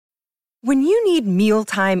When you need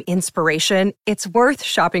mealtime inspiration, it's worth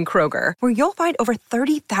shopping Kroger, where you'll find over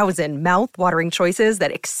 30,000 mouth-watering choices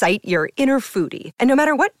that excite your inner foodie. And no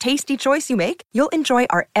matter what tasty choice you make, you'll enjoy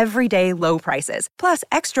our everyday low prices, plus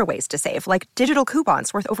extra ways to save, like digital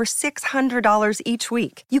coupons worth over $600 each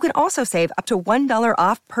week. You can also save up to $1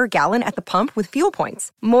 off per gallon at the pump with fuel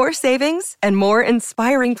points. More savings and more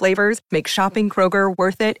inspiring flavors make shopping Kroger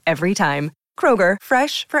worth it every time. Kroger,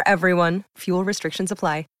 fresh for everyone. Fuel restrictions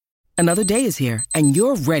apply. Another day is here, and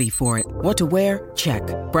you're ready for it. What to wear? Check.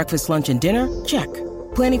 Breakfast, lunch, and dinner? Check.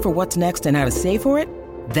 Planning for what's next and how to save for it?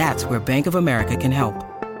 That's where Bank of America can help.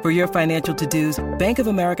 For your financial to-dos, Bank of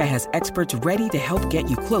America has experts ready to help get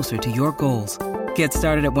you closer to your goals. Get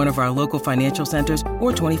started at one of our local financial centers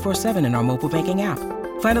or 24/7 in our mobile banking app.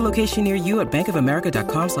 Find a location near you at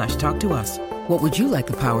bankofamerica.com/talktous. What would you like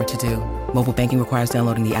the power to do? Mobile banking requires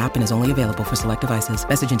downloading the app and is only available for select devices.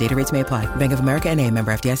 Message and data rates may apply. Bank of America N.A.,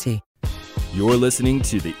 member FDIC. You're listening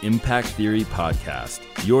to the Impact Theory Podcast,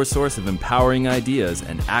 your source of empowering ideas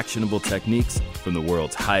and actionable techniques from the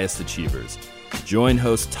world's highest achievers. Join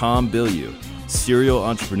host Tom Bilyeu, serial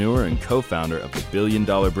entrepreneur and co-founder of the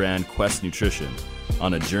billion-dollar brand Quest Nutrition,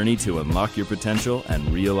 on a journey to unlock your potential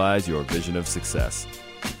and realize your vision of success.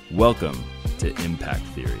 Welcome to Impact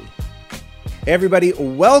Theory. Hey everybody,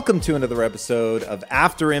 welcome to another episode of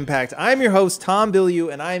After Impact. I'm your host, Tom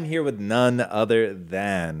Bilyeu, and I'm here with none other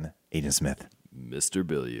than Aiden Smith. Mr.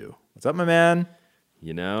 Bilyeu. What's up, my man?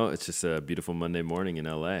 You know, it's just a beautiful Monday morning in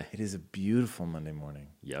LA. It is a beautiful Monday morning.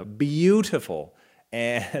 Yep. Beautiful.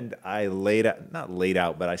 And I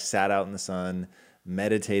I sat out in the sun,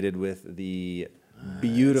 meditated with the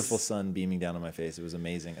beautiful sun beaming down on my face. It was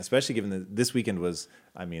amazing, especially given that this weekend was,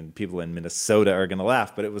 people in Minnesota are going to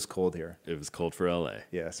laugh, but it was cold here. It was cold for LA.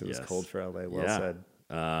 Yes, it was cold for LA. Well said.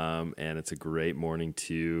 And it's a great morning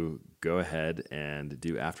to go ahead and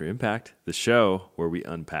do After Impact, the show where we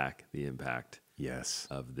unpack the impact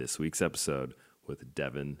of this week's episode with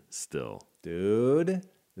Devin Still. Dude,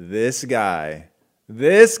 this guy,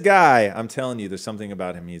 I'm telling you, there's something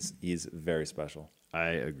about him. He's very special.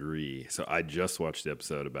 I agree. So I just watched the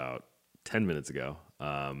episode about 10 minutes ago,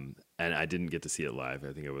 and I didn't get to see it live.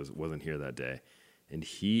 I think I wasn't here that day. And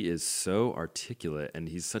he is so articulate, and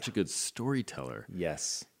he's such a good storyteller.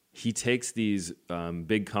 Yes. He takes these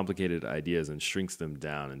big, complicated ideas and shrinks them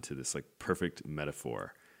down into this like perfect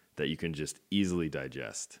metaphor that you can just easily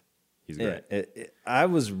digest. He's great. I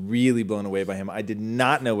was really blown away by him. I did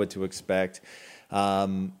not know what to expect.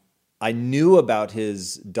 I knew about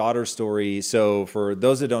his daughter story. So for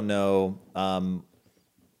those that don't know,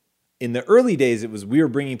 in the early days, we were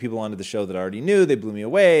bringing people onto the show that I already knew. They blew me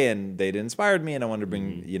away, and they'd inspired me, and I wanted to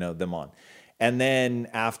bring them on. And then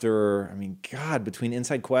after, between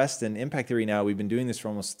Inside Quest and Impact Theory now, we've been doing this for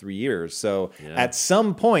almost 3 years. So at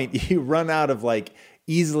some point, you run out of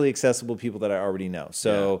easily accessible people that I already know.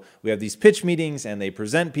 So we have these pitch meetings, and they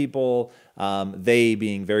present people, they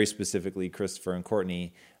being very specifically Christopher and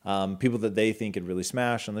Courtney, people that they think could really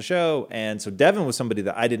smash on the show. And so Devin was somebody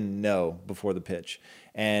that I didn't know before the pitch.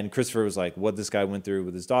 And Christopher was like, what this guy went through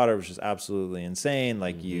with his daughter was just absolutely insane.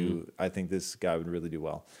 I think this guy would really do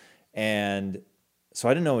well. And so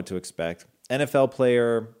I didn't know what to expect. NFL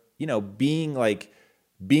player,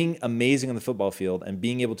 being amazing on the football field and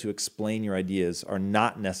being able to explain your ideas are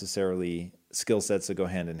not necessarily skill sets that go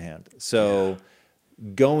hand in hand. So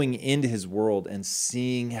going into his world and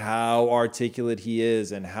seeing how articulate he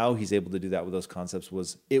is and how he's able to do that with those concepts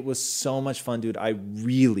was so much fun, dude. I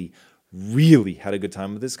really, really had a good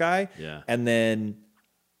time with this guy. Yeah. And then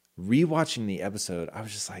rewatching the episode, I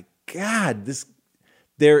was just like, God,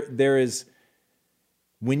 there is,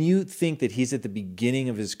 when you think that he's at the beginning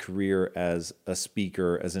of his career as a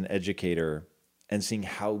speaker, as an educator, and seeing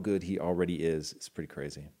how good he already is, it's pretty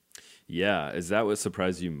crazy. Yeah. Is that what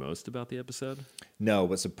surprised you most about the episode? No,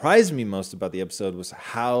 what surprised me most about the episode was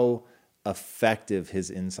how effective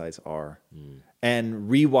his insights are.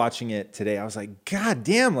 And rewatching it today, I was like, God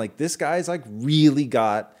damn, this guy's really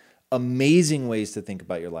got amazing ways to think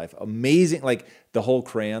about your life. Amazing, the whole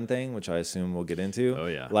crayon thing, which I assume we'll get into. Oh,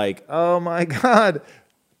 yeah. Oh my God.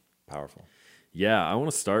 Powerful. Yeah, I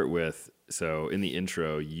want to start with, so in the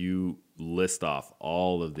intro, you list off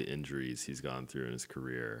all of the injuries he's gone through in his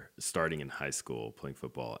career, starting in high school, playing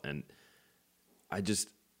football. And I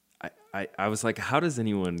was like, how does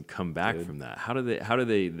anyone come back from that? How do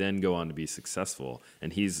they then go on to be successful?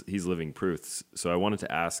 And he's living proof. So I wanted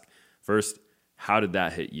to ask first, how did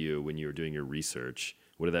that hit you when you were doing your research?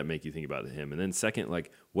 What did that make you think about him? And then second,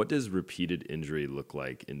 what does repeated injury look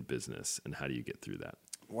like in business, and how do you get through that?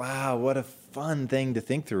 Wow, what a fun thing to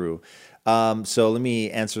think through. So let me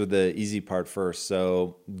answer the easy part first.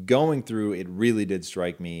 So going through, it really did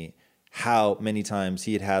strike me how many times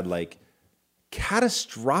he had like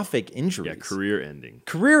catastrophic injuries. Yeah, career ending.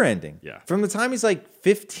 Career ending. Yeah. From the time he's like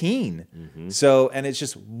 15. Mm-hmm. So, and it's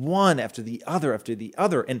just one after the other after the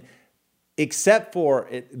other. And except for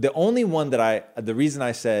it, the only one that the reason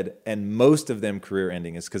I said, and most of them career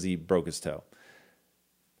ending is because he broke his toe.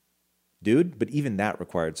 Dude, but even that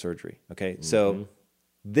required surgery. Okay. Mm-hmm. So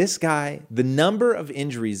this guy, the number of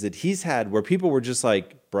injuries that he's had where people were just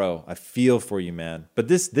like, bro, I feel for you, man. But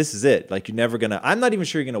this is it. Like, you're never going to, I'm not even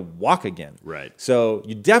sure you're going to walk again. Right. So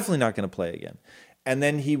you're definitely not going to play again. And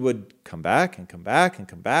then he would come back and come back and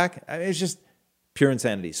come back. I mean, it's just pure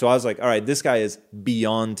insanity. So I was like, all right, this guy is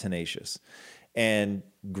beyond tenacious. And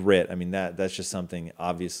grit. I mean, that's just something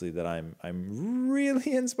obviously that I'm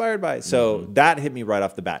really inspired by. So that hit me right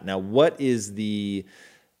off the bat. Now, what is the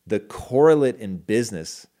correlate in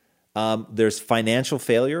business? There's financial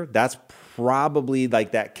failure. That's probably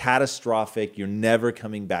like that catastrophic, you're never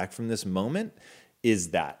coming back from this moment,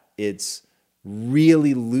 is that. It's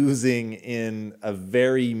really losing in a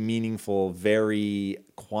very meaningful, very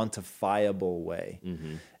quantifiable way.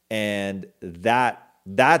 Mm-hmm. And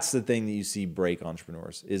that's the thing that you see break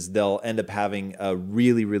entrepreneurs, is they'll end up having a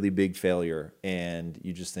really, really big failure, and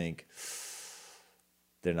you just think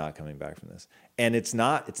they're not coming back from this. And it's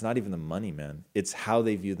not even the money, man. It's how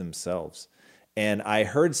they view themselves. And I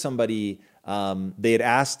heard somebody, they had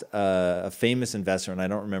asked a famous investor, and I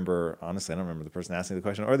don't remember the person asking the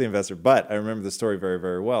question or the investor, but I remember the story very,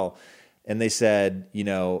 very well. And they said,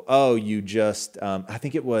 you just, I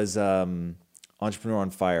think it was Entrepreneur on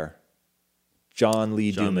Fire. John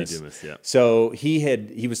Lee Dumas. Yeah. So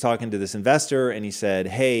he was talking to this investor, and he said,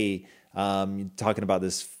 hey, talking about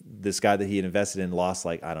this guy that he had invested in lost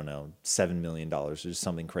like, I don't know, $7 million or just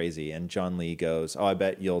something crazy. And John Lee goes, oh, I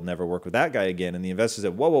bet you'll never work with that guy again. And the investor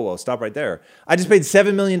said, whoa, stop right there. I just paid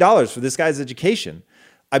 $7 million for this guy's education.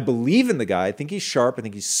 I believe in the guy. I think he's sharp. I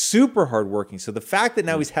think he's super hardworking. So the fact that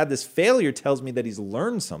now he's had this failure tells me that he's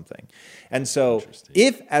learned something. And so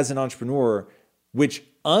if as an entrepreneur, which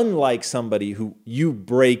unlike somebody who you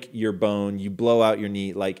break your bone, you blow out your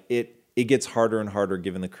knee, like it gets harder and harder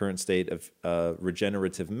given the current state of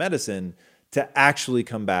regenerative medicine to actually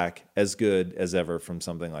come back as good as ever from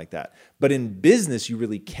something like that. But in business, you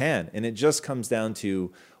really can. And it just comes down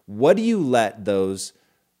to, what do you let those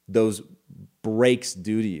breaks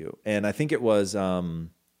do to you? And I think it was For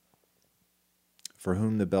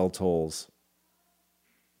Whom the Bell Tolls.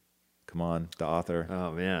 Come on, the author.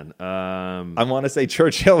 Oh, man. I want to say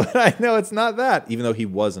Churchill, but I know it's not that, even though he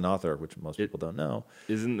was an author, which most people don't know.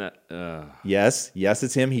 Isn't that... Yes,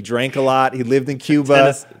 it's him. He drank a lot. He lived in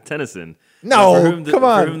Cuba. Tennyson. No, come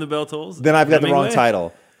on. For Whom the Bell Tolls? Then I've got the wrong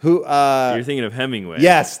title. Who? You're thinking of Hemingway.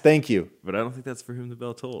 Yes, thank you. But I don't think that's For Whom the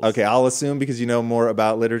Bell Tolls. Okay, I'll assume because you know more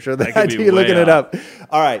about literature than That I could do. be You're looking way it off. up.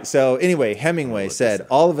 All right, so anyway, Hemingway said,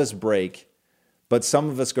 all of us break, but some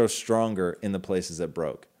of us grow stronger in the places that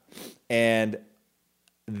broke. And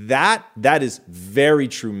that is very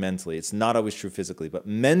true mentally. It's not always true physically, but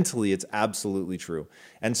mentally it's absolutely true.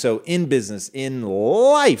 And so in business, in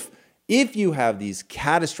life, if you have these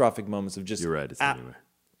catastrophic moments of just... You're right, it's Hemingway.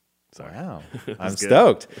 Sorry. Wow, I'm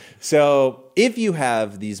stoked. So if you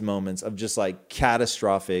have these moments of just like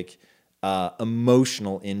catastrophic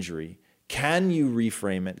emotional injury, can you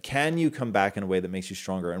reframe it? Can you come back in a way that makes you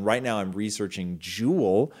stronger? And right now I'm researching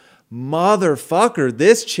Jewel. Motherfucker,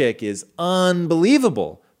 this chick is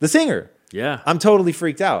unbelievable. The singer. Yeah. I'm totally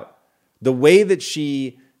freaked out. The way that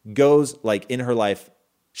she goes, like in her life,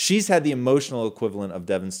 she's had the emotional equivalent of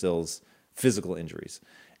Devin Still's physical injuries.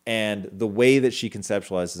 And the way that she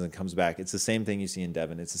conceptualizes and comes back, it's the same thing you see in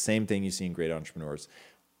Devin. It's the same thing you see in great entrepreneurs.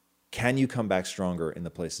 Can you come back stronger in the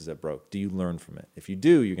places that broke? Do you learn from it? If you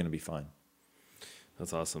do, you're going to be fine.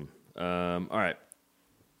 That's awesome. All right.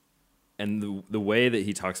 And the way that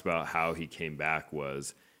he talks about how he came back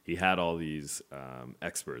was he had all these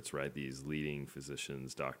experts, right? These leading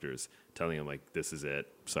physicians, doctors, telling him, like, this is it.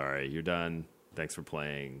 Sorry, you're done. Thanks for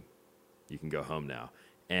playing. You can go home now.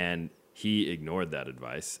 And he ignored that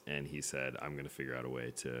advice, and he said, I'm going to figure out a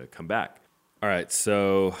way to come back. All right,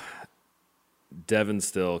 so Devin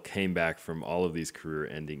Still came back from all of these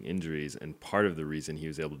career-ending injuries, and part of the reason he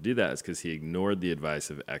was able to do that is because he ignored the advice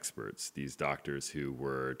of experts, these doctors who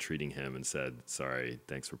were treating him and said, sorry,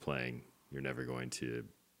 thanks for playing. You're never going to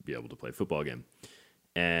be able to play football again.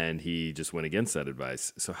 And he just went against that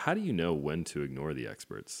advice. So how do you know when to ignore the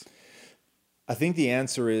experts? I think the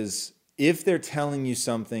answer is, if they're telling you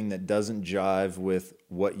something that doesn't jive with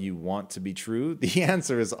what you want to be true, the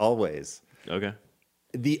answer is always. Okay.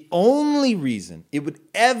 the only reason it would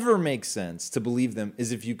ever make sense to believe them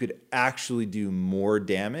is if you could actually do more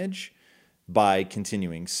damage by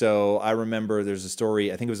continuing. So I remember there's a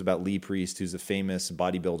story, I think it was about Lee Priest, who's a famous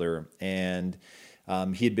bodybuilder, and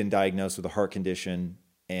he had been diagnosed with a heart condition,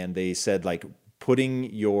 and they said like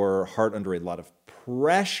putting your heart under a lot of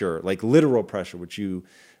pressure, like literal pressure, which you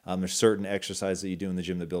there's certain exercises that you do in the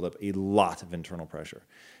gym that build up a lot of internal pressure.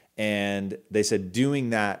 And they said doing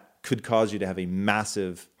that could cause you to have a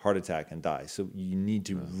massive heart attack and die. So you need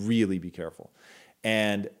to really be careful.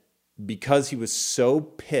 And because he was so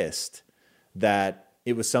pissed that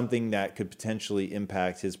it was something that could potentially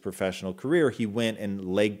impact his professional career, he went and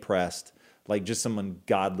leg pressed like just some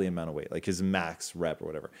ungodly amount of weight, like his max rep or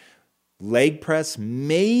whatever. Leg press,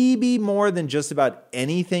 maybe more than just about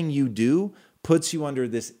anything you do, puts you under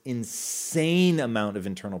this insane amount of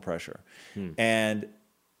internal pressure. And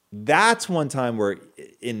that's one time where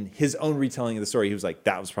in his own retelling of the story, he was like,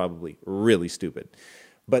 that was probably really stupid.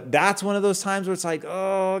 But that's one of those times where it's like,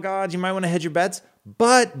 oh God, you might want to hedge your bets.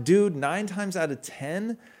 But dude, 9 times out of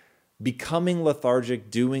 10, becoming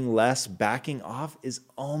lethargic, doing less, backing off is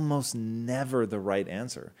almost never the right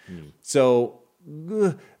answer. So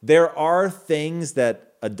there are things that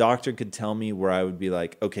a doctor could tell me where I would be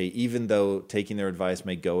like, okay, even though taking their advice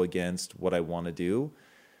may go against what I want to do,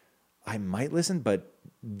 I might listen, but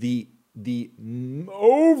the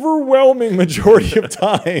overwhelming majority of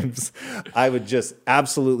times I would just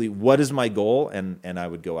absolutely, what is my goal? And I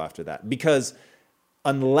would go after that. Because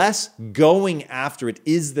unless going after it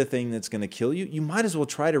is the thing that's going to kill you, you might as well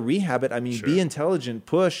try to rehab it. I mean, be intelligent,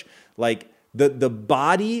 push. Like the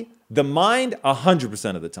body, the mind,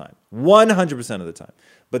 100% of the time, 100% of the time.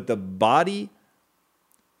 But the body,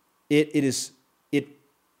 it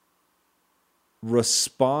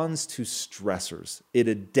responds to stressors. It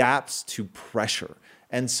adapts to pressure.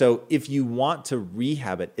 And so if you want to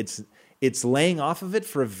rehab it, it's laying off of it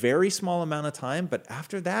for a very small amount of time. But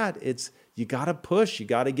after that, you got to push. You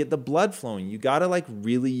got to get the blood flowing. You got to like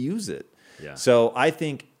really use it. Yeah. So I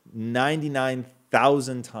think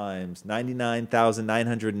 99,000 times,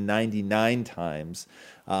 99,999 times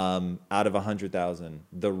out of 100,000,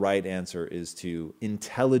 the right answer is to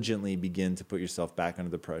intelligently begin to put yourself back under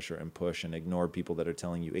the pressure and push and ignore people that are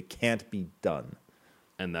telling you it can't be done.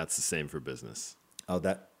 And that's the same for business. Oh,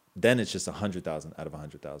 then it's just 100,000 out of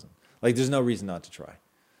 100,000. Like there's no reason not to try.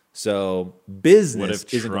 So business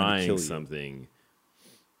isn't going to kill you. Something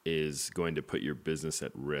is going to put your business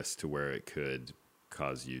at risk to where it could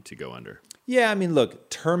cause you to go under. Yeah, I mean, look,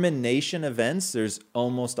 termination events, there's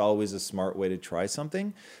almost always a smart way to try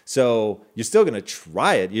something. So you're still going to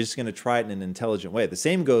try it. You're just going to try it in an intelligent way. The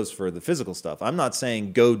same goes for the physical stuff. I'm not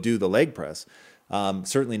saying go do the leg press.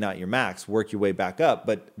 Certainly not your max. Work your way back up.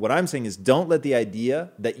 But what I'm saying is don't let the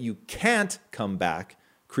idea that you can't come back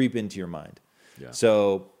creep into your mind. Yeah.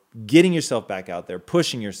 So getting yourself back out there,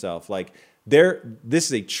 pushing yourself. Like this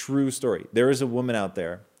is a true story. There is a woman out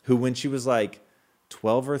there who, when she was like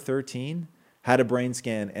 12 or 13, had a brain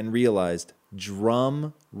scan and realized,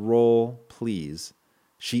 drum roll please,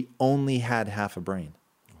 she only had half a brain.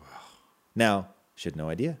 Wow. Now, she had no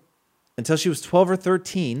idea. Until she was 12 or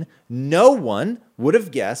 13, no one would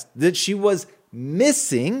have guessed that she was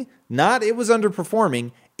missing, not it was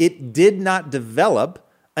underperforming, it did not develop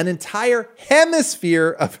an entire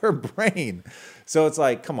hemisphere of her brain. So it's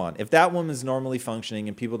like, come on, if that woman's normally functioning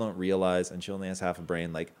and people don't realize and she only has half a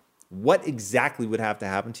brain, like what exactly would have to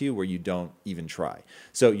happen to you where you don't even try?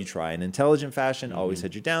 So you try in intelligent fashion, always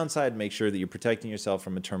hedge your downside, make sure that you're protecting yourself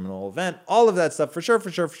from a terminal event, all of that stuff for sure.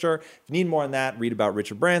 If you need more on that, read about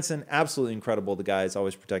Richard Branson. Absolutely incredible. The guy is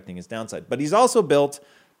always protecting his downside. But he's also built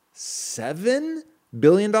 $7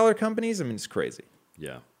 billion companies. I mean, it's crazy.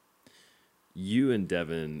 Yeah. You and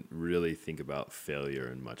Devin really think about failure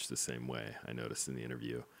in much the same way, I noticed in the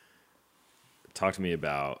interview. Talk to me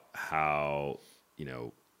about how,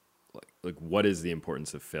 like what is the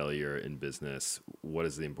importance of failure in business? What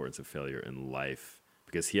is the importance of failure in life?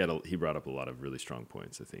 Because he brought up a lot of really strong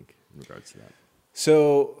points, I think, in regards to that.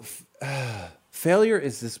 So failure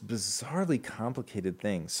is this bizarrely complicated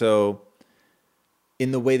thing. So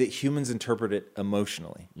in the way that humans interpret it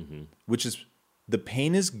emotionally, which is the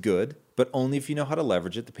pain is good, but only if you know how to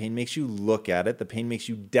leverage it. The pain makes you look at it. The pain makes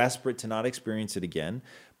you desperate to not experience it again.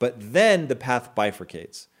 But then the path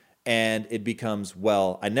bifurcates and it becomes,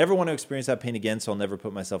 well, I never want to experience that pain again, so I'll never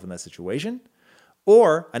put myself in that situation.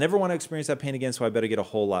 Or I never want to experience that pain again, so I better get a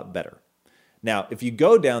whole lot better. Now, if you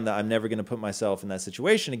go down the I'm never going to put myself in that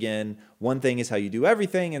situation again, one thing is how you do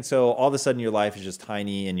everything. And so all of a sudden your life is just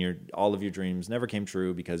tiny and all of your dreams never came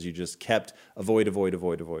true because you just kept avoid.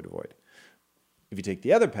 If you take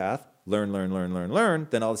the other path, learn,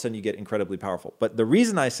 then all of a sudden you get incredibly powerful. But the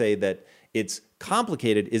reason I say that it's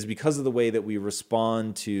complicated is because of the way that we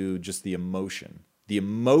respond to just the emotion. The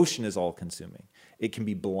emotion is all consuming. It can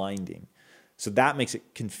be blinding. So that makes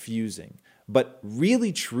it confusing. But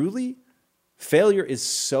really, truly, failure is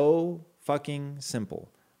so fucking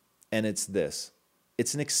simple. And it's this.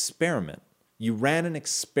 It's an experiment. You ran an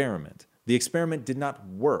experiment. The experiment did not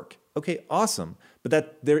work. Okay, awesome. But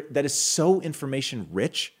that is so information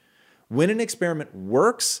rich. When an experiment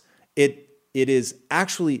works, it is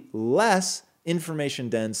actually less information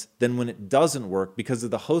dense than when it doesn't work because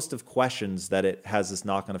of the host of questions that it has this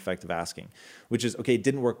knock-on effect of asking, which is, okay, it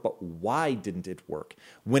didn't work, but why didn't it work?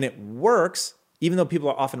 When it works, even though people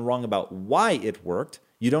are often wrong about why it worked,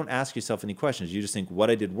 you don't ask yourself any questions. You just think,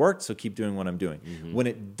 what I did worked, so keep doing what I'm doing. Mm-hmm. When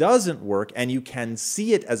it doesn't work and you can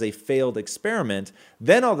see it as a failed experiment,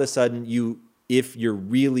 then all of a sudden, if you're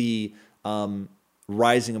really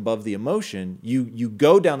rising above the emotion, you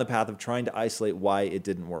go down the path of trying to isolate why it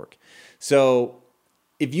didn't work. So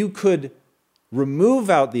if you could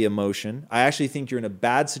remove out the emotion, I actually think you're in a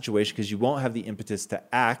bad situation because you won't have the impetus to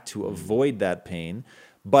act to avoid that pain,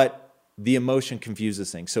 but the emotion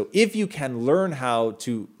confuses things. So if you can learn how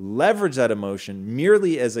to leverage that emotion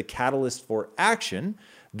merely as a catalyst for action,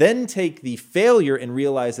 then take the failure and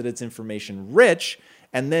realize that it's information rich,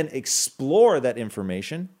 and then explore that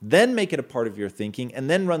information, then make it a part of your thinking, and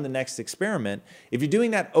then run the next experiment. If you're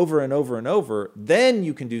doing that over and over and over, then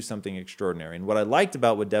you can do something extraordinary. And what I liked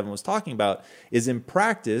about what Devin was talking about is in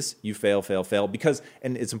practice, you fail, because,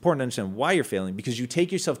 and it's important to understand why you're failing, because you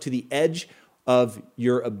take yourself to the edge of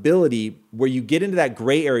your ability where you get into that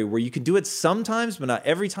gray area where you can do it sometimes, but not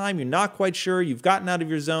every time. You're not quite sure. You've gotten out of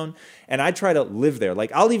your zone. And I try to live there.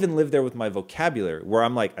 Like I'll even live there with my vocabulary where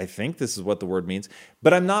I'm like, I think this is what the word means,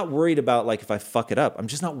 but I'm not worried about like if I fuck it up. I'm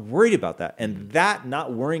just not worried about that. And that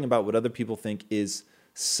not worrying about what other people think is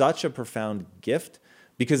such a profound gift.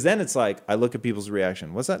 Because then it's like, I look at people's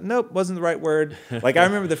reaction. What's that? Nope, wasn't the right word. Like I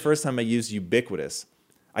remember the first time I used ubiquitous.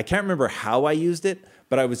 I can't remember how I used it,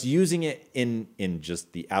 but I was using it in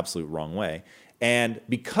just the absolute wrong way. And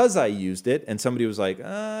because I used it and somebody was like,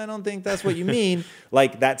 I don't think that's what you mean,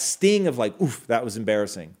 like that sting of like, oof, that was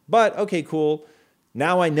embarrassing. But okay, cool.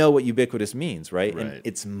 Now I know what ubiquitous means, right? And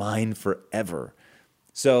it's mine forever.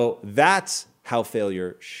 So that's how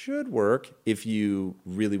failure should work if you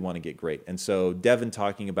really want to get great. And so Devin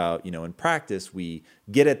talking about, in practice, we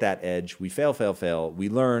get at that edge, we fail, we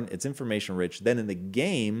learn, it's information rich. Then in the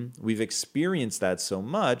game, we've experienced that so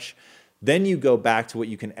much, then you go back to what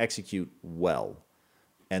you can execute well.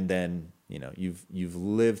 And then, you've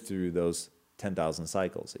lived through those 10,000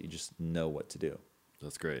 cycles that you just know what to do.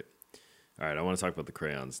 That's great. All right, I want to talk about the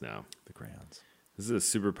crayons now. The crayons. This is a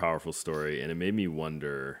super powerful story, and it made me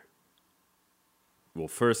wonder. Well,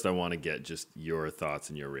 first, I want to get just your thoughts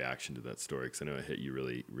and your reaction to that story because I know it hit you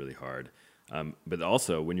really, really hard. But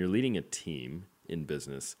also, when you're leading a team in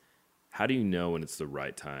business, how do you know when it's the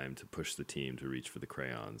right time to push the team to reach for the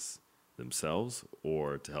crayons themselves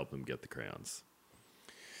or to help them get the crayons?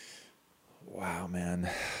 Wow, man.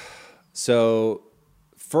 So,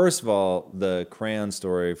 first of all, the crayon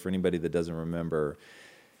story, for anybody that doesn't remember,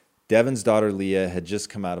 Devin's daughter, Leah, had just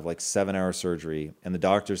come out of like 7-hour surgery. And the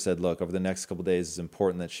doctor said, look, over the next couple of days, it's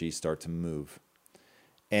important that she start to move.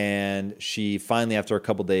 And she finally, after a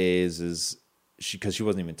couple of days, because she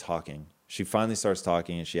wasn't even talking, she finally starts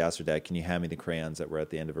talking and she asks her dad, can you hand me the crayons that were at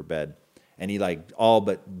the end of her bed? And he like all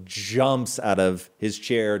but jumps out of his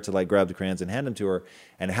chair to like grab the crayons and hand them to her.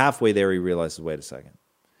 And halfway there, he realizes, wait a second.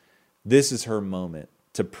 This is her moment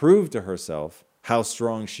to prove to herself how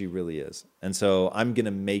strong she really is. And so I'm going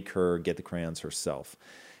to make her get the crayons herself.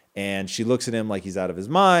 And she looks at him like he's out of his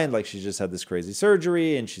mind, like she's just had this crazy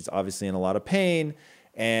surgery and she's obviously in a lot of pain.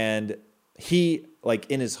 And he, like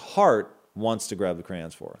in his heart, wants to grab the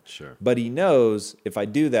crayons for her. Sure. But he knows if I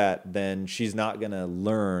do that, then she's not going to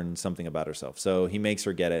learn something about herself. So he makes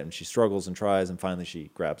her get it and she struggles and tries and finally she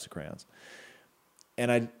grabs the crayons.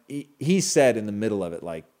 And he said in the middle of it,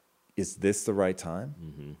 like, is this the right time?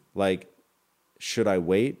 Mm-hmm. Like, should I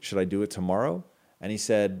wait? Should I do it tomorrow? And he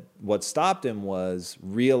said what stopped him was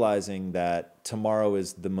realizing that tomorrow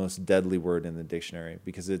is the most deadly word in the dictionary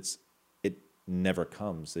because it never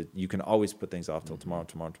comes. You can always put things off till tomorrow.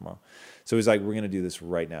 So he's like, we're going to do this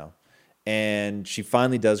right now. And she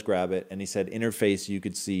finally does grab it. And he said in her face, you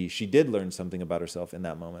could see she did learn something about herself in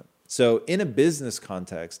that moment. So in a business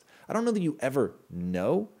context, I don't know that you ever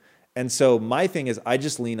know. And so my thing is I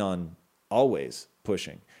just lean on always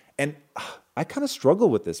pushing. And I kind of struggle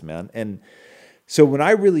with this, man. And so when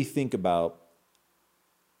I really think about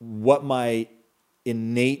what my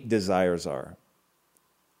innate desires are,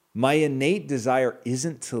 my innate desire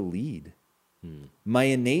isn't to lead. My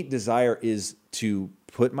innate desire is to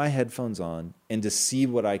put my headphones on and to see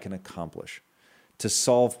what I can accomplish, to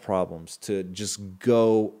solve problems, to just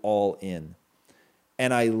go all in.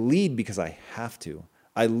 And I lead because I have to.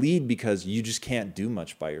 I lead because you just can't do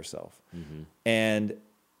much by yourself. And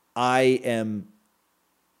I'm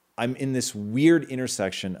in this weird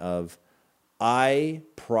intersection of I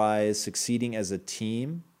prize succeeding as a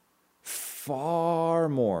team far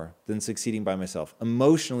more than succeeding by myself.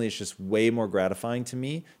 Emotionally, it's just way more gratifying to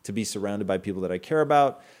me to be surrounded by people that I care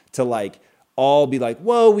about, to like all be like,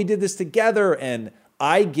 whoa, we did this together. And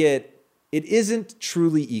it isn't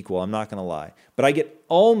truly equal, I'm not going to lie, but I get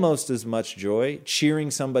almost as much joy cheering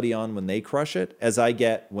somebody on when they crush it as I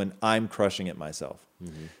get when I'm crushing it myself.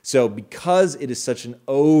 So because it is such an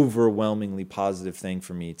overwhelmingly positive thing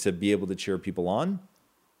for me to be able to cheer people on,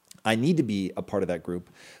 I need to be a part of that group.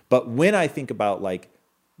 But when I think about like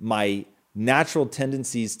my natural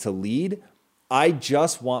tendencies to lead, I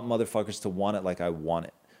just want motherfuckers to want it like I want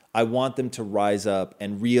it. I want them to rise up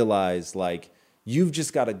and realize like, you've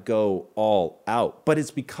just got to go all out. But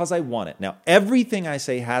it's because I want it. Now, everything I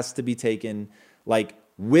say has to be taken like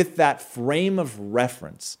with that frame of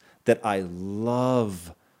reference that I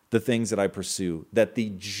love the things that I pursue, that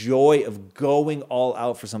the joy of going all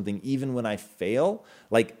out for something, even when I fail,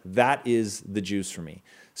 like that is the juice for me.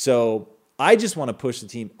 So I just want to push the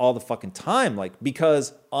team all the fucking time, like,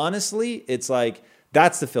 because honestly, it's like,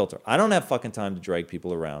 that's the filter. I don't have fucking time to drag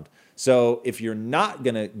people around. So if you're not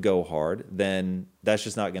going to go hard, then that's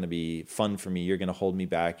just not going to be fun for me. You're going to hold me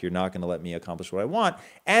back. You're not going to let me accomplish what I want.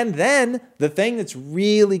 And then the thing that's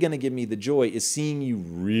really going to give me the joy is seeing you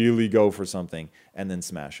really go for something and then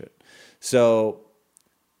smash it. So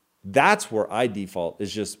that's where I default,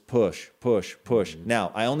 is just push, push, push.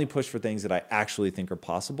 Now, I only push for things that I actually think are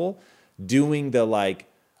possible. Doing the like,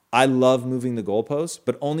 I love moving the goalposts,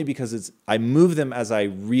 but only because I move them as I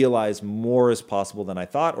realize more is possible than I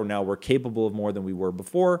thought, or now we're capable of more than we were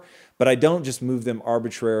before. But I don't just move them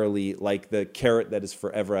arbitrarily like the carrot that is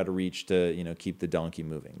forever out of reach to, you know, keep the donkey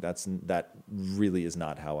moving. That really is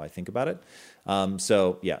not how I think about it.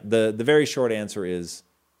 So yeah, the very short answer is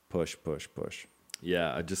push, push, push.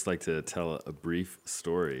 Yeah, I'd just like to tell a brief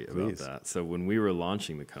story about that. So when we were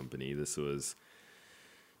launching the company, this was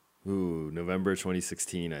November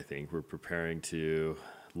 2016, I think. We're preparing to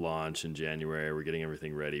launch in January. We're getting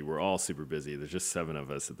everything ready. We're all super busy. There's just 7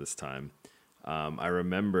 of us at this time. I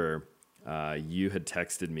remember you had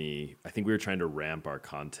texted me. I think we were trying to ramp our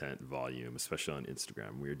content volume, especially on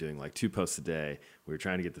Instagram. We were doing like 2 posts a day. We were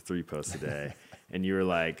trying to get to 3 posts a day. And you were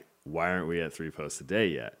like, why aren't we at 3 posts a day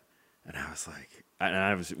yet? And I was like,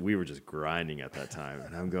 we were just grinding at that time.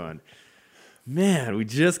 And I'm going, man, we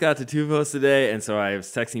just got to 2 posts a day. And so I was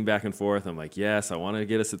texting back and forth. I'm like, yes, I want to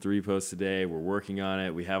get us to 3 posts a day. We're working on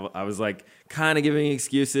it. I was like kind of giving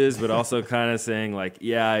excuses, but also kind of saying like,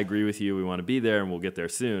 yeah, I agree with you. We want to be there and we'll get there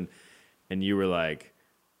soon. And you were like,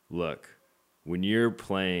 look, when you're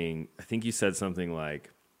playing, I think you said something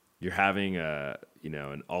like, you're having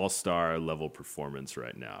an all-star level performance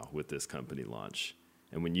right now with this company launch.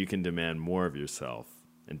 And when you can demand more of yourself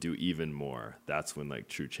and do even more, that's when like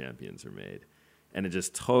true champions are made. And it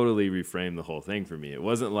just totally reframed the whole thing for me. It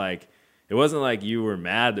wasn't like you were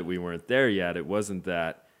mad that we weren't there yet. It wasn't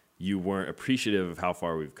that you weren't appreciative of how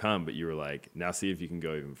far we've come, but you were like, now see if you can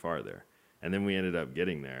go even farther. And then we ended up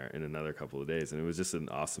getting there in another couple of days. And it was just an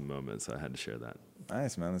awesome moment. So I had to share that.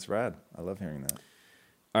 Nice, man. That's rad. I love hearing that.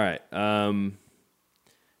 All right.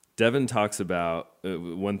 Devin talks about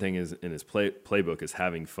one thing is in his playbook is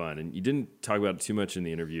having fun. And you didn't talk about it too much in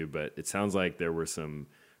the interview, but it sounds like there were some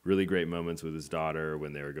really great moments with his daughter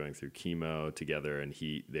when they were going through chemo together, and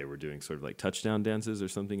they were doing sort of like touchdown dances or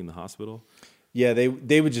something in the hospital. Yeah,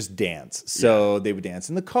 they would just dance. So they would dance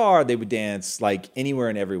in the car. They would dance like anywhere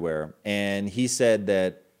and everywhere. And he said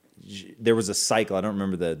that there was a cycle. I don't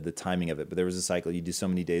remember the timing of it, but there was a cycle. You do so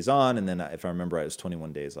many days on, and then if I remember right, it was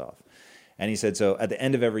 21 days off. And he said, so at the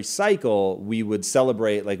end of every cycle, we would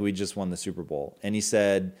celebrate like we just won the Super Bowl. And he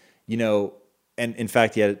said, and in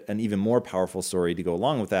fact, he had an even more powerful story to go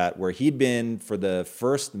along with that, where he'd been for the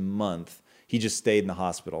first month, he just stayed in the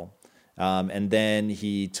hospital. And then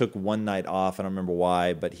he took one night off. I don't remember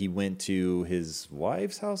why, but he went to his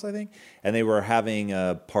wife's house, I think. And they were having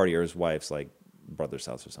a party, or his wife's like brother's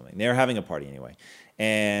house or something. They were having a party anyway.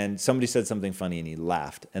 And somebody said something funny and he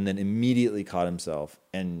laughed, and then immediately caught himself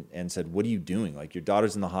and said, what are you doing? Like, your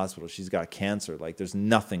daughter's in the hospital. She's got cancer. Like, there's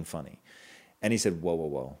nothing funny. And he said,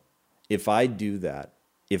 whoa. If I do that,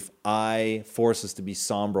 if I force us to be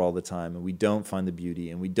somber all the time and we don't find the beauty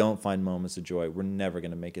and we don't find moments of joy, we're never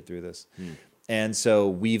going to make it through this. And so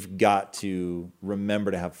we've got to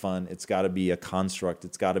remember to have fun. It's got to be a construct.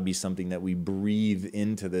 It's got to be something that we breathe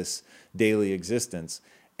into this daily existence.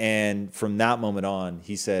 And from that moment on,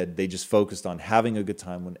 he said they just focused on having a good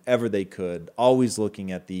time whenever they could, always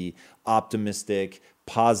looking at the optimistic,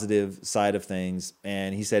 positive side of things.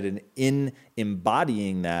 And he said in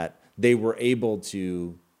embodying that, they were able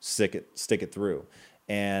to stick it through.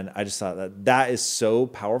 And I just thought that is so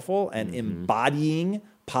powerful. And embodying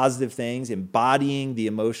positive things, embodying the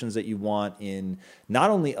emotions that you want in not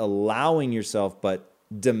only allowing yourself, but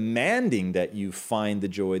demanding that you find the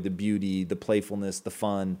joy, the beauty, the playfulness, the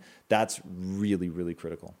fun, that's really, really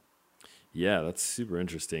critical. Yeah, that's super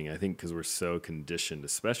interesting. I think because we're so conditioned,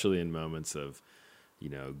 especially in moments of,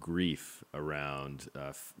 grief around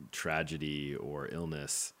tragedy or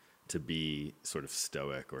illness, to be sort of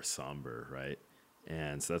stoic or somber, right?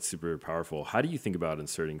 And so that's super powerful. How do you think about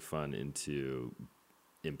inserting fun into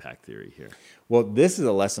impact theory here? Well, this is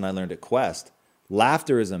a lesson I learned at Quest.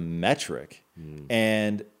 Laughter is a metric.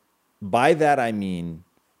 And by that, I mean,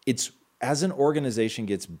 it's as an organization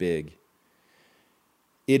gets big,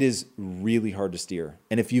 it is really hard to steer.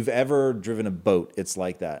 And if you've ever driven a boat, it's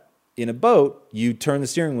like that. In a boat, you turn the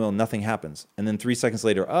steering wheel and nothing happens. And then 3 seconds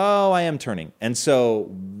later, oh, I am turning. And so,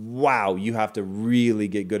 wow, you have to really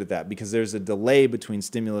get good at that because there's a delay between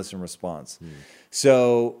stimulus and response.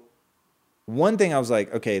 So one thing I was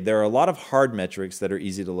like, okay, there are a lot of hard metrics that are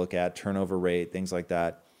easy to look at, turnover rate, things like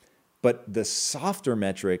that. But the softer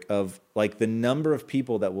metric of like the number of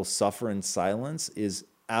people that will suffer in silence is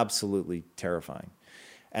absolutely terrifying.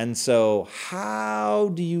 And so how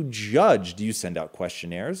do you judge? Do you send out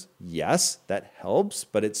questionnaires? Yes, that helps,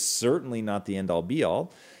 but it's certainly not the end all be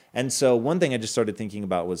all. And so one thing I just started thinking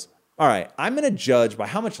about was, all right, I'm going to judge by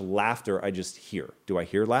how much laughter I just hear. Do I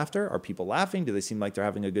hear laughter? Are people laughing? Do they seem like they're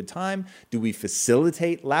having a good time? Do we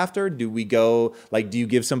facilitate laughter? Do we go, do you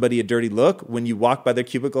give somebody a dirty look when you walk by their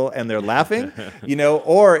cubicle and they're laughing?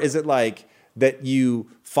 Or is it like that you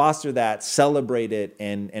foster that, celebrate it,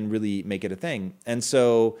 and really make it a thing? And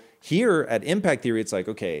so here at Impact Theory, it's like,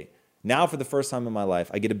 okay, now for the first time in my life,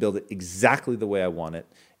 I get to build it exactly the way I want it.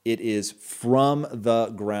 It is from the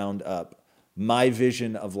ground up. My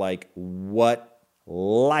vision of what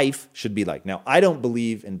life should be like. Now, I don't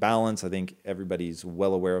believe in balance. I think everybody's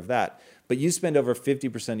well aware of that. But you spend over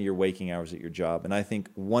 50% of your waking hours at your job. And I think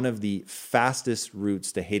one of the fastest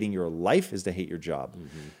routes to hating your life is to hate your job.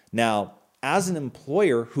 Now, as an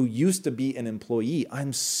employer who used to be an employee,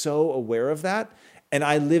 I'm so aware of that. And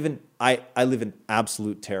I live in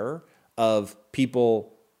absolute terror of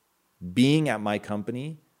people being at my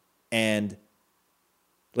company and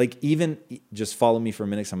even just follow me for a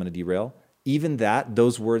minute because I'm going to derail. Even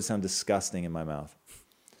those words sound disgusting in my mouth.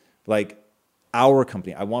 Our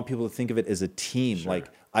company, I want people to think of it as a team. Sure.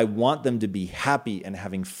 I want them to be happy and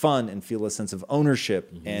having fun and feel a sense of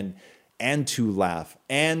ownership and to laugh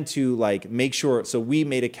and to make sure. So we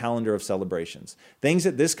made a calendar of celebrations, things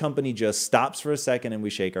that this company just stops for a second and we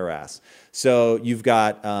shake our ass. So you've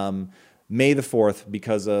got May the 4th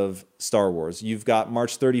because of Star Wars. You've got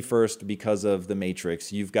March 31st because of The Matrix.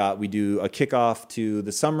 We do a kickoff to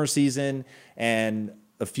the summer season and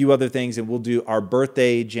a few other things. And we'll do our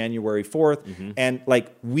birthday, January 4th. And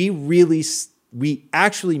we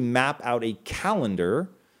actually map out a calendar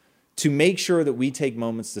to make sure that we take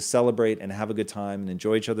moments to celebrate and have a good time and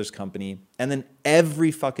enjoy each other's company. And then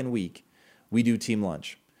every fucking week we do team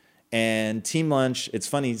lunch. And team lunch, it's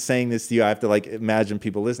funny saying this to you. I have to imagine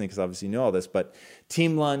people listening because obviously you know all this. But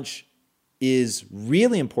team lunch is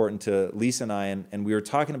really important to Lisa and I. And we were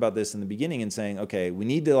talking about this in the beginning and saying, okay, we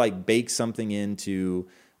need to bake something into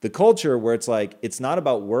the culture where it's not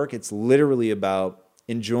about work. It's literally about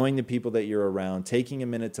enjoying the people that you're around, taking a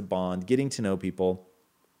minute to bond, getting to know people.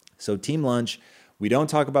 So team lunch, we don't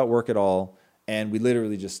talk about work at all. And we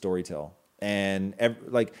literally just storytell. And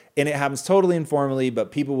it happens totally informally,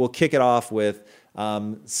 but people will kick it off with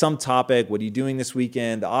some topic. What are you doing this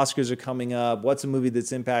weekend? The Oscars are coming up. What's a movie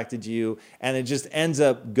that's impacted you? And it just ends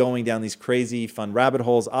up going down these crazy, fun rabbit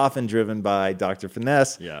holes, often driven by Dr.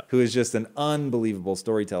 Finesse, who is just an unbelievable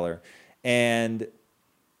storyteller. And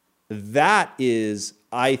that is,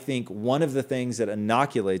 I think, one of the things that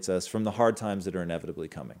inoculates us from the hard times that are inevitably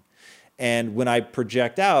coming. And when I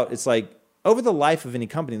project out, it's over the life of any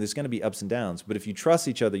company, there's going to be ups and downs. But if you trust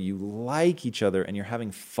each other, you like each other, and you're having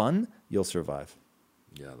fun, you'll survive.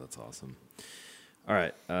 Yeah, that's awesome. All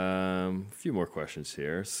right, a few more questions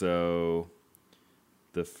here. So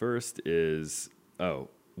the first is,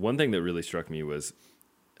 one thing that really struck me was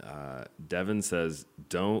Devin says,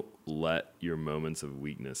 don't let your moments of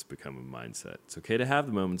weakness become a mindset. It's okay to have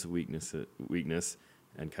the moments of weakness.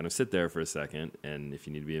 and kind of sit there for a second. And if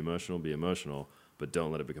you need to be emotional, but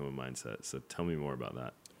don't let it become a mindset. So tell me more about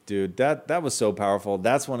that. Dude, that was so powerful.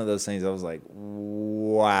 That's one of those things I was like,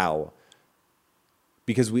 wow.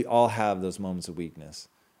 Because we all have those moments of weakness.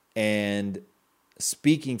 And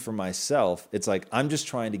speaking for myself, it's like I'm just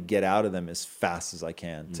trying to get out of them as fast as I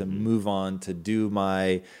can to move on, to do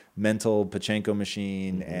my mental Pachinko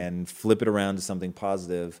machine and flip it around to something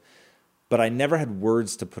positive. But I never had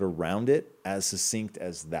words to put around it as succinct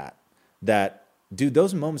as that. That, dude,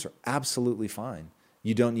 those moments are absolutely fine.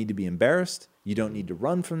 You don't need to be embarrassed. You don't need to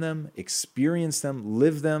run from them. Experience them,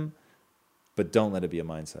 live them, but don't let it be a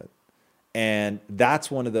mindset. And that's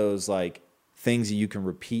one of those like things that you can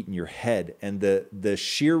repeat in your head. And the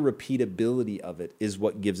sheer repeatability of it is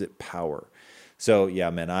what gives it power. So yeah,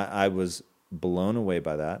 man, I was blown away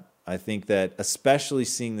by that. I think that especially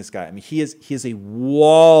seeing this guy, I mean, he is a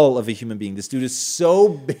wall of a human being. This dude is so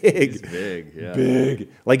big. He's big, yeah. Big.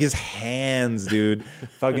 Like his hands, dude.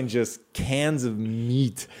 Fucking just cans of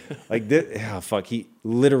meat. Like this, he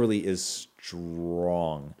literally is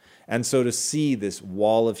strong. And so to see this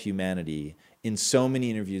wall of humanity in so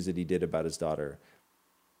many interviews that he did about his daughter,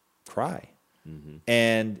 cry.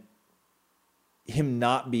 And him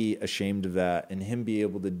not be ashamed of that and him be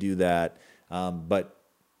able to do that, but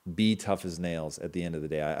be tough as nails at the end of the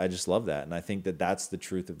day. I just love that. And I think that that's the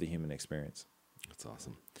truth of the human experience. That's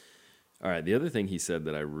awesome. All right. The other thing he said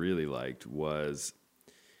that I really liked was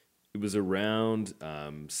it was around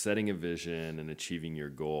setting a vision and achieving your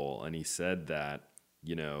goal. And he said that,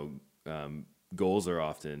 goals are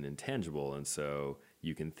often intangible. And so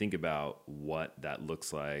you can think about what that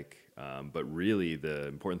looks like. But really the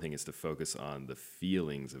important thing is to focus on the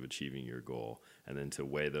feelings of achieving your goal and then to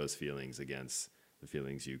weigh those feelings against the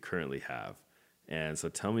feelings you currently have. And so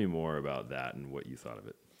tell me more about that and what you thought of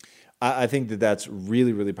it. I think that that's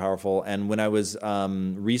really, really powerful. And when I was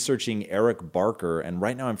researching Eric Barker, and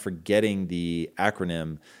right now I'm forgetting the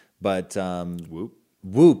acronym, but Whoop.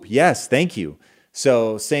 Whoop, yes, thank you.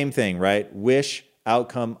 So same thing, right? Wish,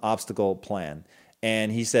 outcome, obstacle, plan.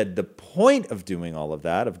 And he said the point of doing all of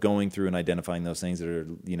that, of going through and identifying those things that are,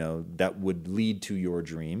 that would lead to your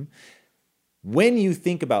dream, when you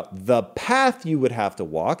think about the path you would have to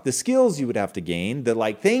walk, the skills you would have to gain,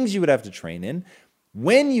 the things you would have to train in,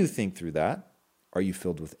 when you think through that, are you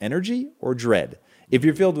filled with energy or dread? If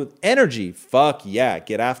you're filled with energy, fuck yeah,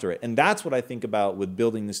 get after it. And that's what I think about with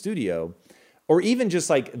building the studio, or even just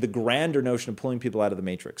like the grander notion of pulling people out of the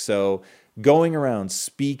matrix. So going around,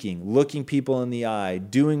 speaking, looking people in the eye,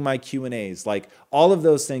 doing my Q&As, like all of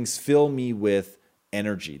those things fill me with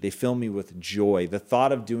energy. They fill me with joy. The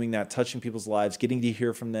thought of doing that, touching people's lives, getting to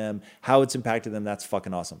hear from them, how it's impacted them, that's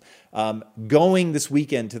fucking awesome. Going this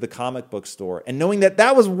weekend to the comic book store and knowing that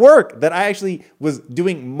that was work, that I actually was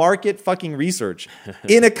doing market fucking research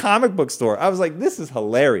in a comic book store. I was like, this is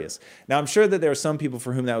hilarious. Now, I'm sure that there are some people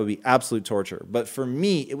for whom that would be absolute torture. But for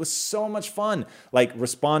me, it was so much fun, like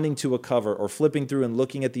responding to a cover or flipping through and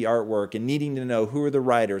looking at the artwork and needing to know who are the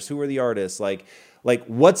writers, who are the artists, like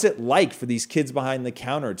what's it like for these kids behind the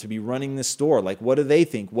counter to be running the store? Like, what do they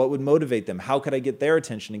think? What would motivate them? How could I get their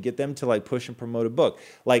attention and get them to push and promote a book?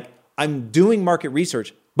 Like, I'm doing market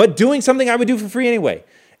research, but doing something I would do for free anyway.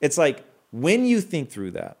 It's like when you think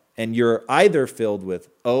through that and you're either filled with,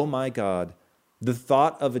 oh my God, the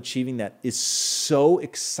thought of achieving that is so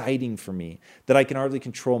exciting for me that I can hardly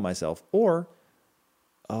control myself, or,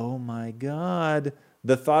 oh my God,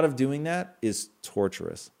 the thought of doing that is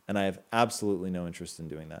torturous, and I have absolutely no interest in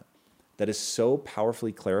doing that. That is so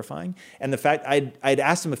powerfully clarifying. And the fact I'd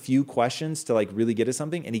asked him a few questions to really get at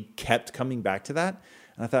something, and he kept coming back to that.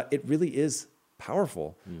 And I thought, it really is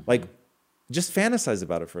powerful. Just fantasize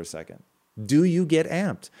about it for a second. Do you get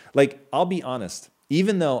amped? I'll be honest,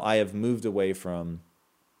 even though I have moved away from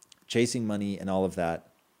chasing money and all of that,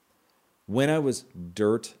 when I was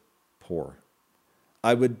dirt poor,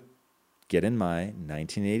 I would get in my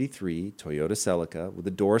 1983 Toyota Celica with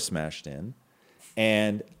the door smashed in,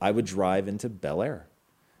 and I would drive into Bel Air.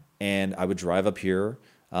 And I would drive up here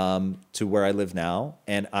to where I live now,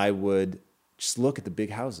 and I would just look at the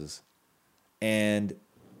big houses and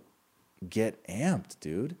get amped,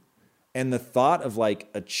 dude. And the thought of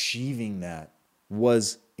achieving that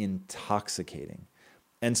was intoxicating.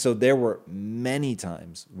 And so there were many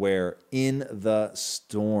times where in the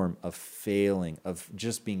storm of failing, of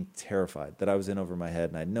just being terrified that I was in over my head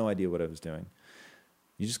and I had no idea what I was doing,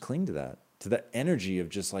 you just cling to that, to the energy of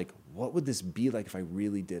just what would this be like if I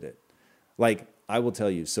really did it? I will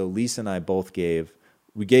tell you, so Lisa and I both gave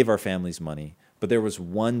our families money, but there was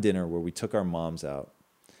one dinner where we took our moms out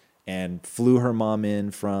and flew her mom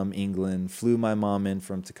in from England, flew my mom in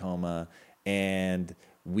from Tacoma, and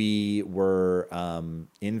we were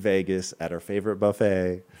in Vegas at our favorite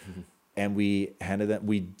buffet, and we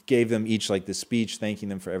gave them each like this speech thanking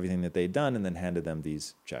them for everything that they'd done, and then handed them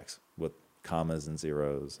these checks with commas and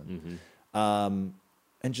zeros,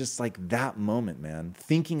 and just like that moment, man,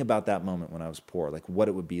 thinking about that moment when I was poor, like what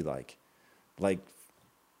it would be like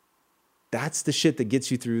that's the shit that gets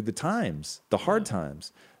you through the times, the hard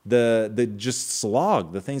times, the just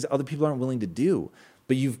slog, the things that other people aren't willing to do.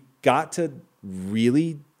 But you've got to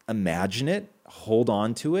really imagine it, hold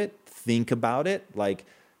on to it, think about it, like,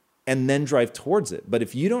 and then drive towards it. But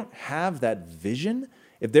if you don't have that vision,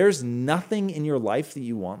 if there's nothing in your life that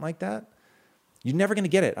you want like that, you're never going to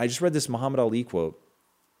get it. I just read this Muhammad Ali quote,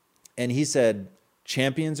 and he said,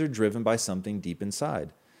 champions are driven by something deep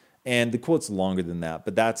inside. And the quote's longer than that,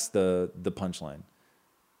 but that's the punchline.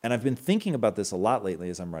 And I've been thinking about this a lot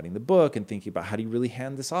lately as I'm writing the book and thinking about how do you really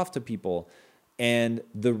hand this off to people. And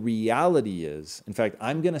the reality is, in fact,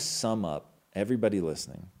 I'm going to sum up everybody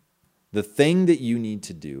listening. The thing that you need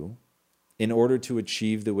to do in order to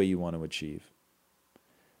achieve the way you want to achieve.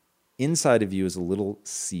 Inside of you is a little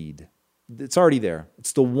seed. It's already there.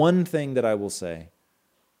 It's the one thing that I will say.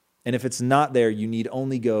 And if it's not there, you need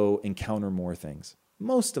only go encounter more things.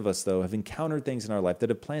 Most of us, though, have encountered things in our life that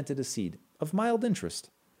have planted a seed of mild interest.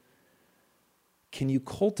 Can you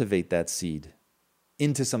cultivate that seed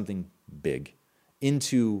into something big,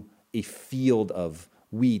 into a field of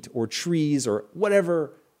wheat or trees or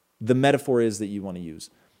whatever the metaphor is that you want to use?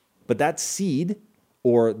 But that seed,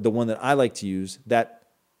 or the one that I like to use, that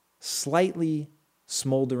slightly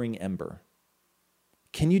smoldering ember,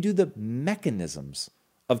 can you do the mechanisms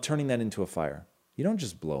of turning that into a fire? You don't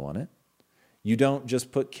just blow on it. You don't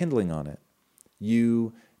just put kindling on it.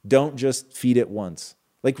 You don't just feed it once.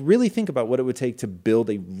 Like, really think about what it would take to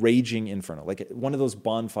build a raging inferno, like one of those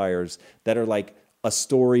bonfires that are like a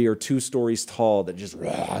story or 2 stories tall that just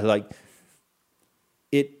like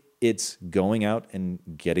it's going out and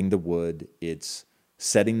getting the wood. It's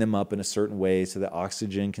setting them up in a certain way so that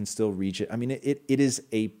oxygen can still reach it. I mean, it is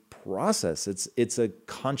a process. It's a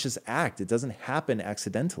conscious act. It doesn't happen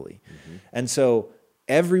accidentally. And so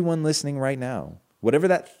everyone listening right now, whatever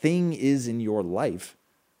that thing is in your life,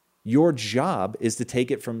 your job is to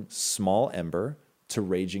take it from small ember to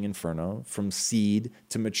raging inferno, from seed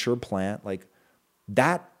to mature plant. Like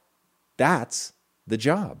that's the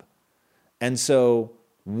job. And so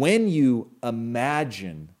when you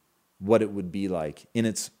imagine what it would be like in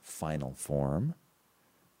its final form,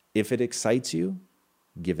 if it excites you,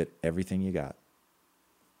 give it everything you got.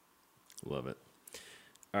 Love it.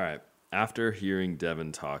 All right. After hearing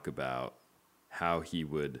Devin talk about how he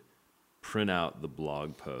would print out the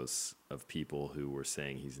blog posts of people who were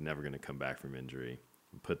saying he's never going to come back from injury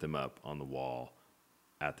and put them up on the wall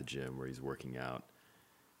at the gym where he's working out,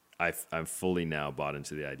 I'm fully now bought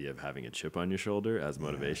into the idea of having a chip on your shoulder as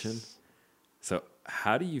motivation. Yes. So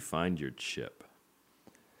how do you find your chip?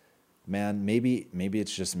 Man, maybe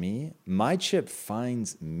it's just me. My chip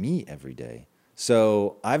finds me every day.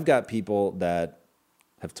 So I've got people that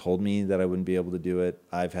have told me that I wouldn't be able to do it.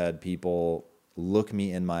 I've had people look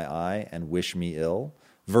me in my eye and wish me ill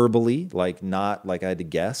verbally, like not like I had to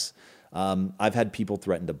guess. I've had people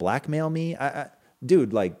threaten to blackmail me.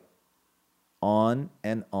 Dude, like on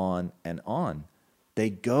and on and on.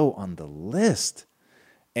 They go on the list.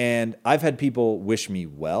 And I've had people wish me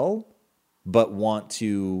well, but want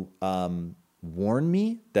to warn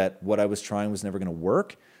me that what I was trying was never going to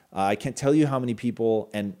work. I can't tell you how many people,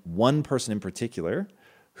 and one person in particular,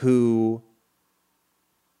 who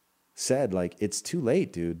said, like, it's too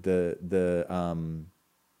late, dude. The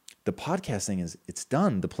podcast thing it's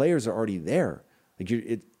done. The players are already there. Like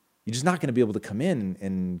you're just not going to be able to come in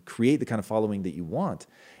and create the kind of following that you want.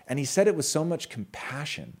 And he said it with so much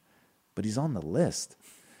compassion, but he's on the list.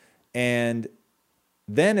 And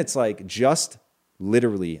then it's like just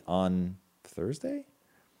literally on Thursday,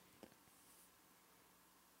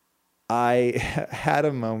 I had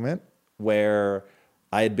a moment where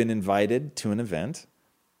I had been invited to an event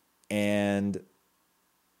and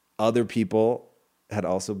other people had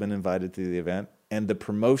also been invited to the event, and the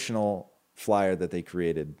promotional flyer that they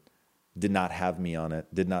created did not have me on it,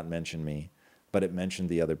 did not mention me, but it mentioned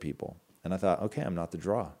the other people. And I thought, okay, I'm not the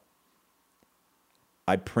draw.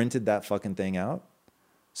 I printed that fucking thing out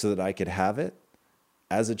so that I could have it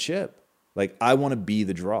as a chip. Like, I want to be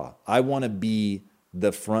the draw. I want to be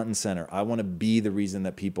the front and center. I want to be the reason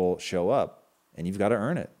that people show up, and you've got to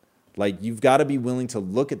earn it. Like, you've got to be willing to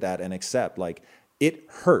look at that and accept, like, it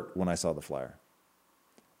hurt when I saw the flyer.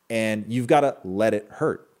 And you've got to let it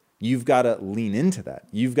hurt. You've got to lean into that.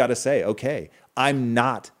 You've got to say, okay, I'm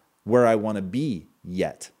not where I want to be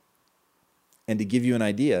yet. And to give you an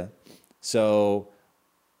idea, so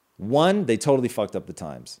one, they totally fucked up the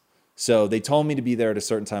times. So they told me to be there at a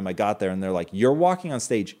certain time. I got there and they're like, you're walking on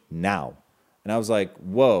stage now. And I was like,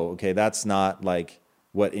 whoa, okay, that's not like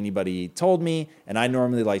what anybody told me. And I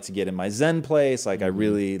normally like to get in my Zen place. Like I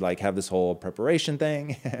really like have this whole preparation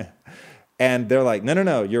thing. And they're like,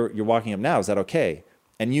 no, you're walking up now. Is that okay?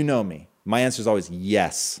 And you know me. My answer is always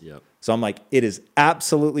yes. Yep. So I'm like, it is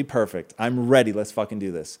absolutely perfect. I'm ready. Let's fucking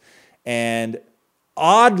do this. And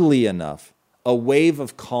oddly enough, a wave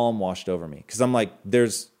of calm washed over me. Because I'm like, there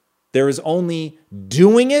is only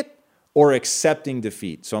doing it or accepting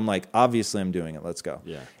defeat. So I'm like, obviously I'm doing it. Let's go.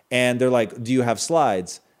 Yeah. And they're like, do you have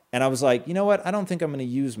slides? And I was like, you know what? I don't think I'm going to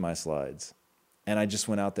use my slides. And I just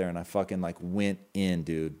went out there and I fucking like went in,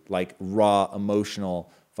 dude. Like raw,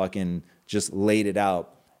 emotional, fucking just laid it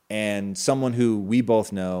out. And someone who we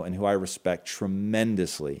both know and who I respect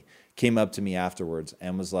tremendously came up to me afterwards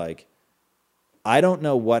and was like, I don't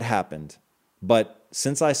know what happened, but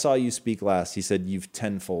since I saw you speak last, he said, you've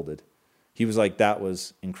tenfolded. He was like, that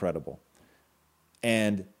was incredible.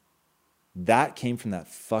 And that came from that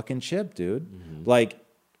fucking chip, dude. Mm-hmm. Like,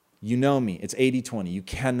 you know me, it's 80-20. You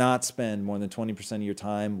cannot spend more than 20% of your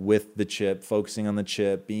time with the chip, focusing on the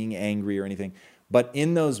chip, being angry or anything. But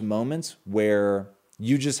in those moments where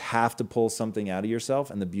you just have to pull something out of yourself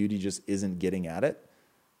and the beauty just isn't getting at it,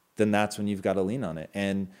 then that's when you've got to lean on it.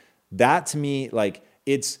 And that to me, like,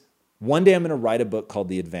 it's one day I'm going to write a book called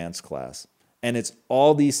The Advanced Class. And it's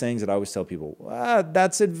all these things that I always tell people,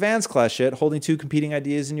 that's advanced class shit, holding two competing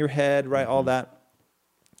ideas in your head, right? Mm-hmm. All that.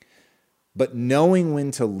 But knowing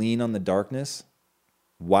when to lean on the darkness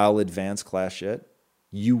while advanced class shit,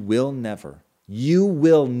 you will never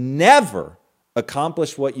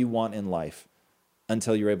accomplish what you want in life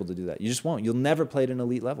until you're able to do that. You just won't. You'll never play at an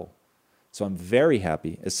elite level. So I'm very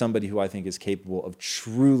happy, as somebody who I think is capable of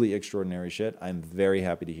truly extraordinary shit, I'm very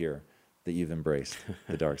happy to hear that you've embraced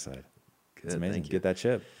the dark side. Good, it's amazing. Get that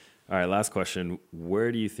chip. All right, last question.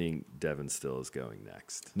 Where do you think Devin Still is going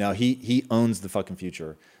next? No, he owns the fucking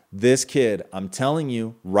future. This kid, I'm telling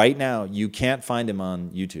you right now, you can't find him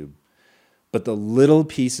on YouTube. But the little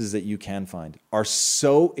pieces that you can find are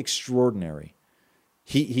so extraordinary.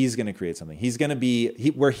 He's going to create something. He's going to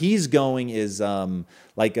be, where he's going is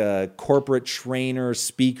like a corporate trainer,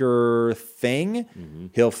 speaker thing. Mm-hmm.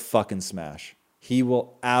 He'll fucking smash. He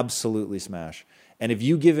will absolutely smash. And if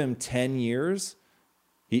you give him 10 years,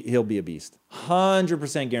 he'll be a beast.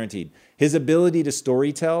 100% guaranteed. His ability to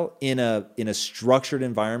storytell in a structured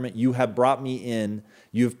environment, you have brought me in,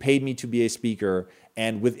 you have paid me to be a speaker,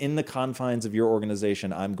 and within the confines of your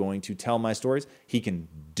organization, I'm going to tell my stories. He can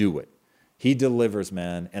do it. He delivers,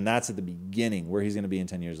 man. And that's at the beginning. Where he's going to be in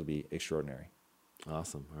 10 years will be extraordinary.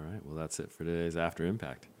 Awesome. All right. Well, that's it for today's After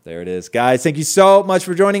Impact. There it is. Guys, thank you so much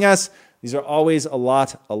for joining us. These are always a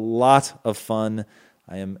lot of fun.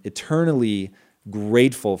 I am eternally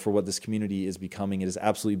grateful for what this community is becoming. It is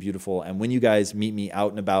absolutely beautiful. And when you guys meet me out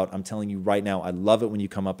and about, I'm telling you right now, I love it when you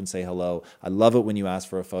come up and say hello. I love it when you ask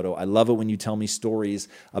for a photo. I love it when you tell me stories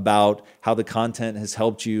about how the content has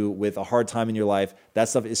helped you with a hard time in your life. That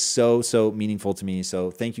stuff is so meaningful to me. So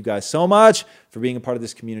thank you guys so much for being a part of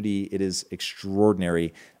this community. It is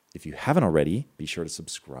extraordinary. If you haven't already, be sure to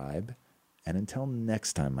subscribe. And until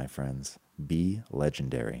next time, my friends, be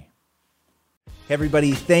legendary. Hey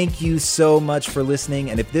everybody, thank you so much for listening.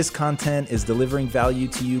 And if this content is delivering value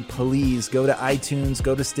to you, please go to iTunes,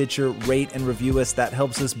 go to Stitcher, rate and review us. That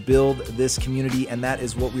helps us build this community. And that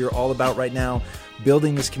is what we are all about right now.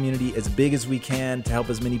 Building this community as big as we can to help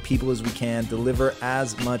as many people as we can, deliver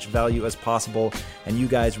as much value as possible. And you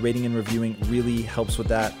guys rating and reviewing really helps with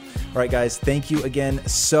that. All right, guys, thank you again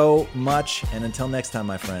so much. And until next time,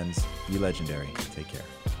 my friends, be legendary. Take care.